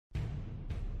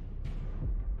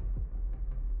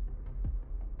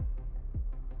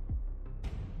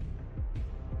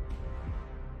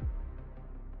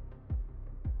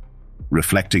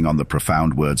reflecting on the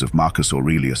profound words of Marcus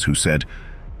Aurelius, who said,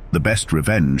 "The best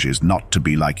revenge is not to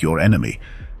be like your enemy."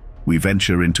 We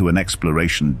venture into an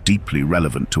exploration deeply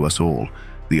relevant to us all,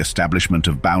 the establishment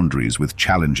of boundaries with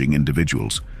challenging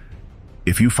individuals.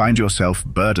 If you find yourself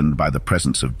burdened by the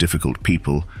presence of difficult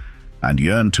people and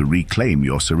yearn to reclaim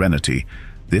your serenity,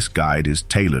 this guide is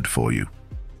tailored for you.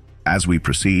 As we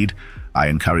proceed, I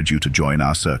encourage you to join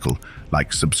our circle,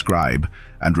 like, subscribe,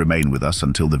 and remain with us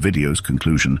until the video's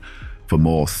conclusion for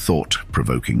more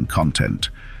thought-provoking content.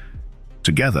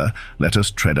 Together, let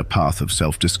us tread a path of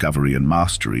self-discovery and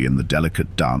mastery in the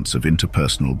delicate dance of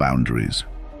interpersonal boundaries.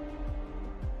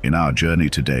 In our journey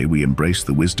today, we embrace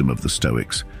the wisdom of the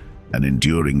Stoics, an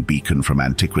enduring beacon from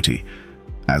antiquity,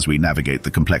 as we navigate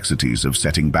the complexities of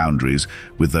setting boundaries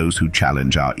with those who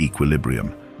challenge our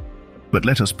equilibrium. But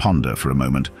let us ponder for a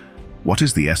moment, what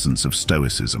is the essence of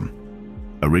Stoicism?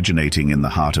 Originating in the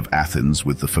heart of Athens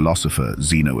with the philosopher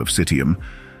Zeno of Citium,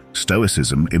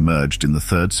 Stoicism emerged in the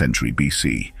 3rd century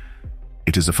BC.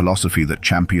 It is a philosophy that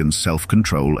champions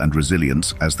self-control and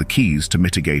resilience as the keys to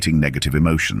mitigating negative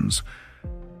emotions.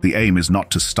 The aim is not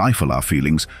to stifle our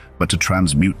feelings, but to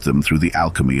transmute them through the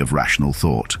alchemy of rational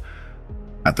thought.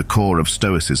 At the core of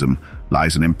Stoicism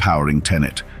lies an empowering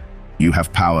tenet. You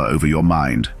have power over your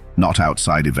mind, not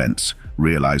outside events.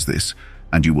 Realize this,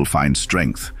 and you will find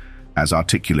strength, as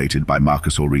articulated by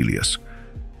Marcus Aurelius.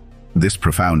 This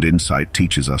profound insight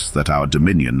teaches us that our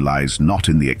dominion lies not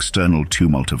in the external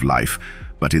tumult of life,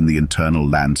 but in the internal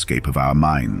landscape of our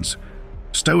minds.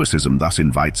 Stoicism thus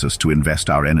invites us to invest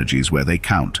our energies where they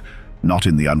count, not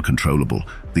in the uncontrollable,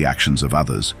 the actions of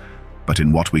others, but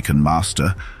in what we can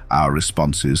master, our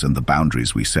responses and the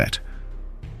boundaries we set.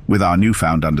 With our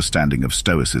newfound understanding of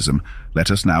Stoicism,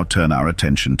 let us now turn our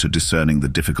attention to discerning the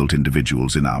difficult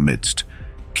individuals in our midst.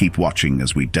 Keep watching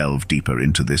as we delve deeper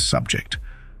into this subject.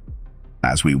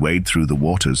 As we wade through the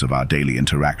waters of our daily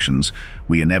interactions,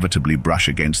 we inevitably brush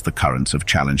against the currents of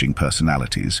challenging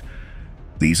personalities.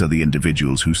 These are the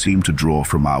individuals who seem to draw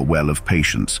from our well of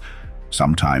patience,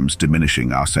 sometimes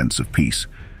diminishing our sense of peace.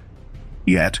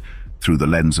 Yet, through the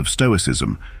lens of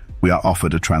Stoicism, we are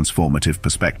offered a transformative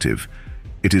perspective.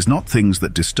 It is not things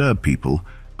that disturb people,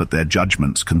 but their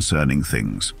judgments concerning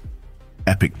things.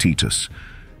 Epictetus.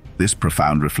 This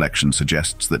profound reflection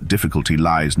suggests that difficulty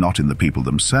lies not in the people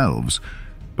themselves,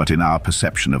 but in our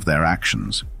perception of their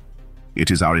actions.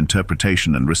 It is our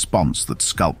interpretation and response that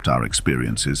sculpt our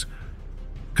experiences.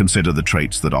 Consider the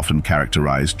traits that often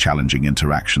characterize challenging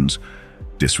interactions: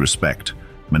 disrespect,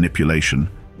 manipulation,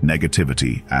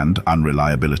 negativity, and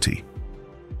unreliability.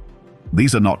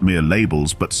 These are not mere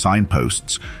labels, but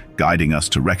signposts guiding us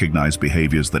to recognize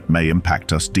behaviors that may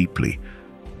impact us deeply.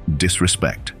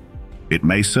 Disrespect. It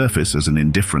may surface as an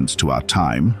indifference to our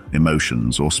time,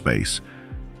 emotions, or space.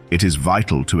 It is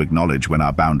vital to acknowledge when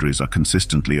our boundaries are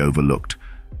consistently overlooked.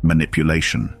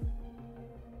 Manipulation.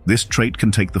 This trait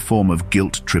can take the form of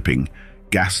guilt-tripping,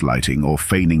 gaslighting, or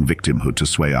feigning victimhood to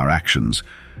sway our actions.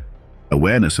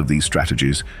 Awareness of these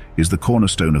strategies is the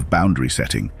cornerstone of boundary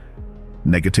setting.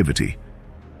 Negativity.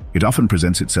 It often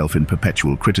presents itself in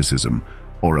perpetual criticism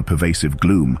or a pervasive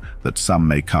gloom that some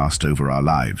may cast over our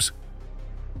lives.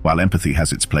 While empathy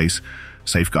has its place,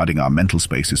 safeguarding our mental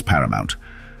space is paramount.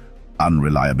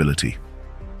 Unreliability.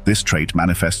 This trait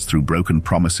manifests through broken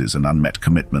promises and unmet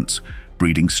commitments,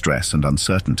 breeding stress and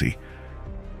uncertainty.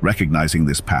 Recognizing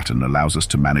this pattern allows us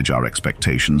to manage our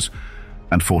expectations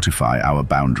and fortify our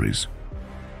boundaries.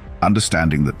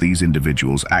 Understanding that these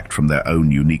individuals act from their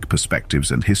own unique perspectives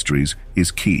and histories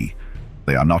is key.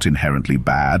 They are not inherently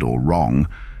bad or wrong.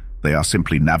 They are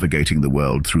simply navigating the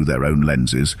world through their own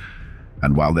lenses,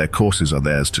 and while their courses are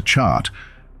theirs to chart,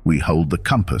 we hold the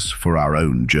compass for our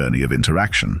own journey of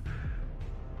interaction.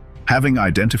 Having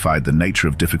identified the nature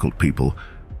of difficult people,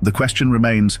 the question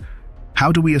remains,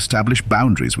 how do we establish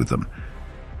boundaries with them?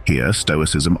 Here,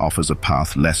 Stoicism offers a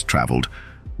path less traveled,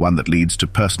 one that leads to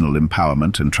personal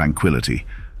empowerment and tranquility.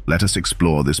 Let us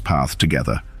explore this path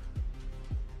together.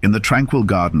 In the tranquil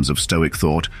gardens of Stoic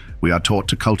thought, we are taught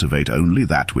to cultivate only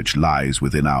that which lies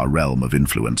within our realm of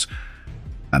influence.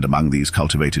 And among these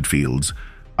cultivated fields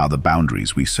are the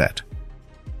boundaries we set.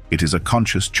 It is a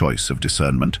conscious choice of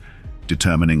discernment,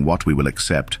 determining what we will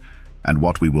accept and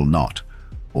what we will not,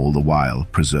 all the while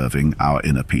preserving our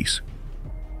inner peace.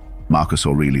 Marcus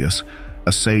Aurelius,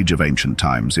 a sage of ancient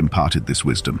times, imparted this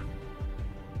wisdom.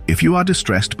 If you are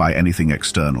distressed by anything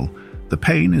external, the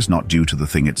pain is not due to the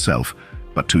thing itself,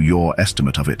 but to your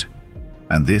estimate of it,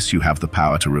 and this you have the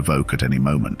power to revoke at any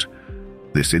moment.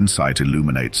 This insight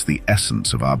illuminates the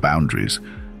essence of our boundaries,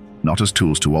 not as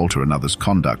tools to alter another's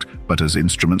conduct, but as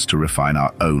instruments to refine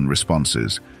our own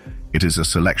responses. It is a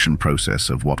selection process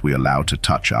of what we allow to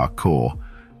touch our core.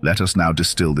 Let us now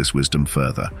distill this wisdom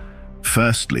further.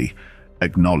 Firstly,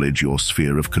 acknowledge your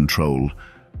sphere of control.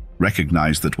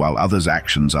 Recognize that while others'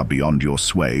 actions are beyond your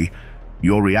sway,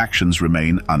 your reactions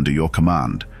remain under your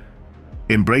command.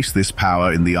 Embrace this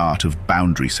power in the art of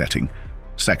boundary setting.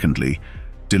 Secondly,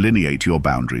 delineate your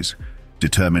boundaries.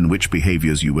 Determine which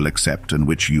behaviors you will accept and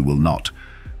which you will not.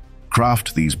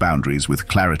 Craft these boundaries with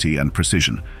clarity and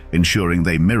precision, ensuring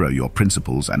they mirror your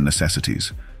principles and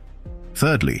necessities.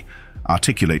 Thirdly,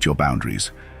 articulate your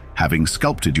boundaries. Having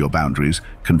sculpted your boundaries,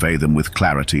 convey them with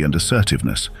clarity and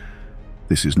assertiveness.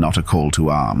 This is not a call to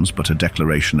arms, but a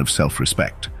declaration of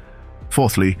self-respect.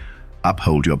 Fourthly,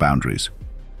 uphold your boundaries.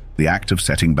 The act of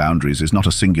setting boundaries is not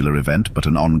a singular event, but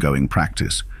an ongoing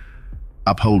practice.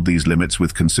 Uphold these limits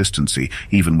with consistency,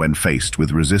 even when faced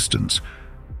with resistance.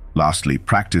 Lastly,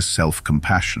 practice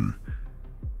self-compassion.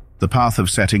 The path of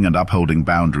setting and upholding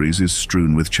boundaries is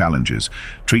strewn with challenges.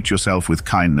 Treat yourself with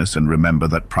kindness and remember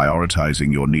that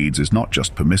prioritizing your needs is not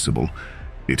just permissible,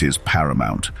 it is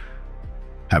paramount.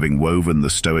 Having woven the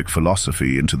Stoic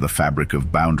philosophy into the fabric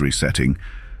of boundary setting,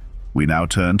 we now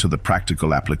turn to the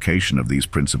practical application of these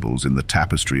principles in the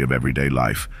tapestry of everyday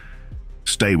life.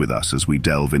 Stay with us as we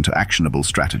delve into actionable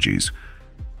strategies.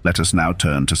 Let us now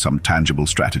turn to some tangible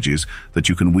strategies that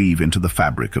you can weave into the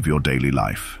fabric of your daily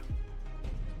life.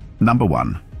 Number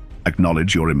 1.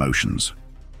 Acknowledge your emotions.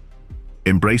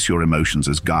 Embrace your emotions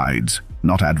as guides,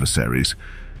 not adversaries.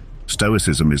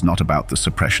 Stoicism is not about the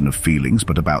suppression of feelings,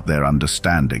 but about their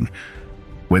understanding.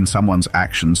 When someone's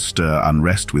actions stir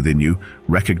unrest within you,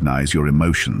 recognize your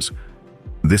emotions.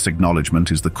 This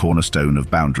acknowledgement is the cornerstone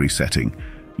of boundary setting.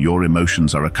 Your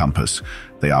emotions are a compass.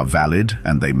 They are valid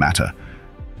and they matter.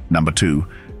 Number 2,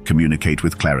 communicate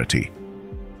with clarity.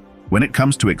 When it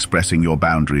comes to expressing your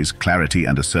boundaries, clarity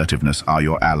and assertiveness are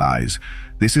your allies.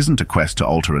 This isn't a quest to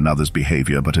alter another's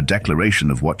behavior, but a declaration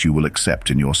of what you will accept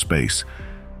in your space.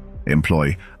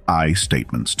 Employ I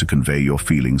statements to convey your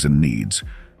feelings and needs.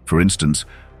 For instance,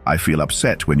 I feel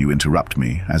upset when you interrupt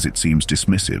me, as it seems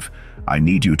dismissive. I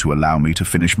need you to allow me to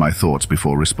finish my thoughts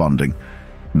before responding.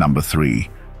 Number 3,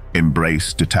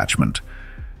 embrace detachment.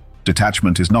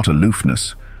 Detachment is not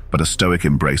aloofness, but a Stoic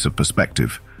embrace of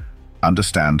perspective.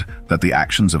 Understand that the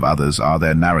actions of others are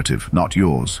their narrative, not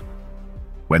yours.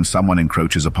 When someone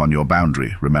encroaches upon your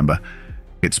boundary, remember,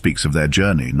 it speaks of their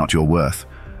journey, not your worth.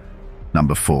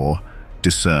 Number 4,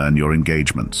 discern your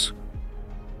engagements.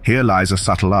 Here lies a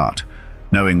subtle art,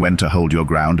 knowing when to hold your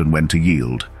ground and when to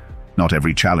yield. Not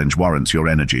every challenge warrants your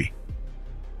energy.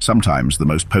 Sometimes the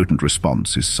most potent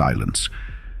response is silence.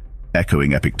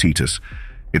 Echoing Epictetus,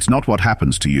 it's not what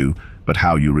happens to you, but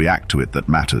how you react to it that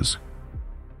matters.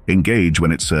 Engage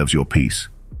when it serves your peace.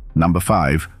 Number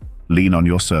 5, lean on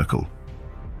your circle.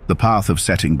 The path of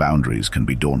setting boundaries can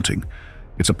be daunting.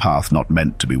 It's a path not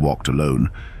meant to be walked alone.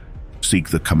 Seek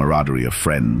the camaraderie of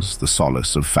friends, the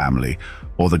solace of family,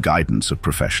 or the guidance of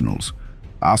professionals.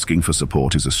 Asking for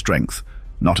support is a strength,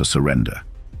 not a surrender.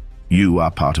 You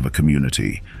are part of a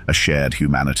community, a shared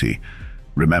humanity.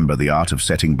 Remember, the art of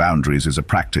setting boundaries is a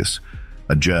practice,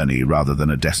 a journey rather than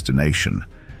a destination.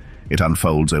 It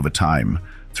unfolds over time,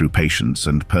 through patience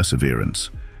and perseverance.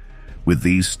 With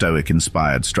these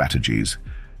Stoic-inspired strategies,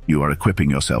 you are equipping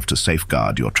yourself to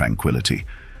safeguard your tranquility.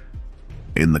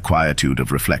 In the quietude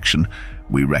of reflection,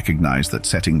 we recognize that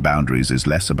setting boundaries is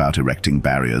less about erecting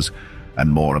barriers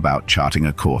and more about charting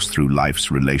a course through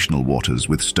life's relational waters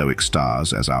with Stoic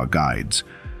stars as our guides.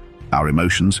 Our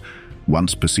emotions,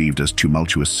 once perceived as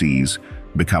tumultuous seas,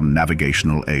 become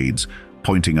navigational aids,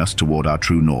 pointing us toward our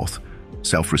true north,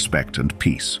 self-respect and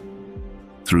peace.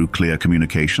 Through clear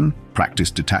communication,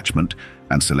 practiced detachment,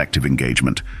 and selective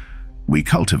engagement, we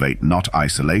cultivate not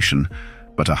isolation,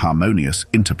 but a harmonious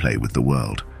interplay with the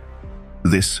world.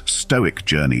 This Stoic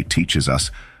journey teaches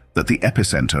us that the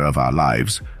epicenter of our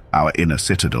lives, our inner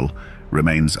citadel,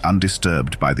 remains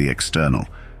undisturbed by the external,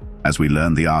 as we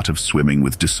learn the art of swimming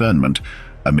with discernment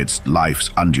amidst life's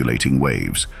undulating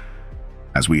waves.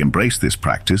 As we embrace this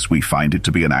practice, we find it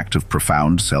to be an act of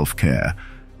profound self-care,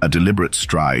 a deliberate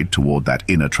stride toward that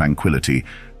inner tranquility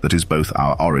that is both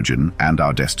our origin and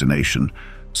our destination,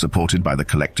 supported by the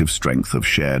collective strength of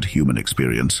shared human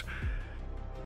experience.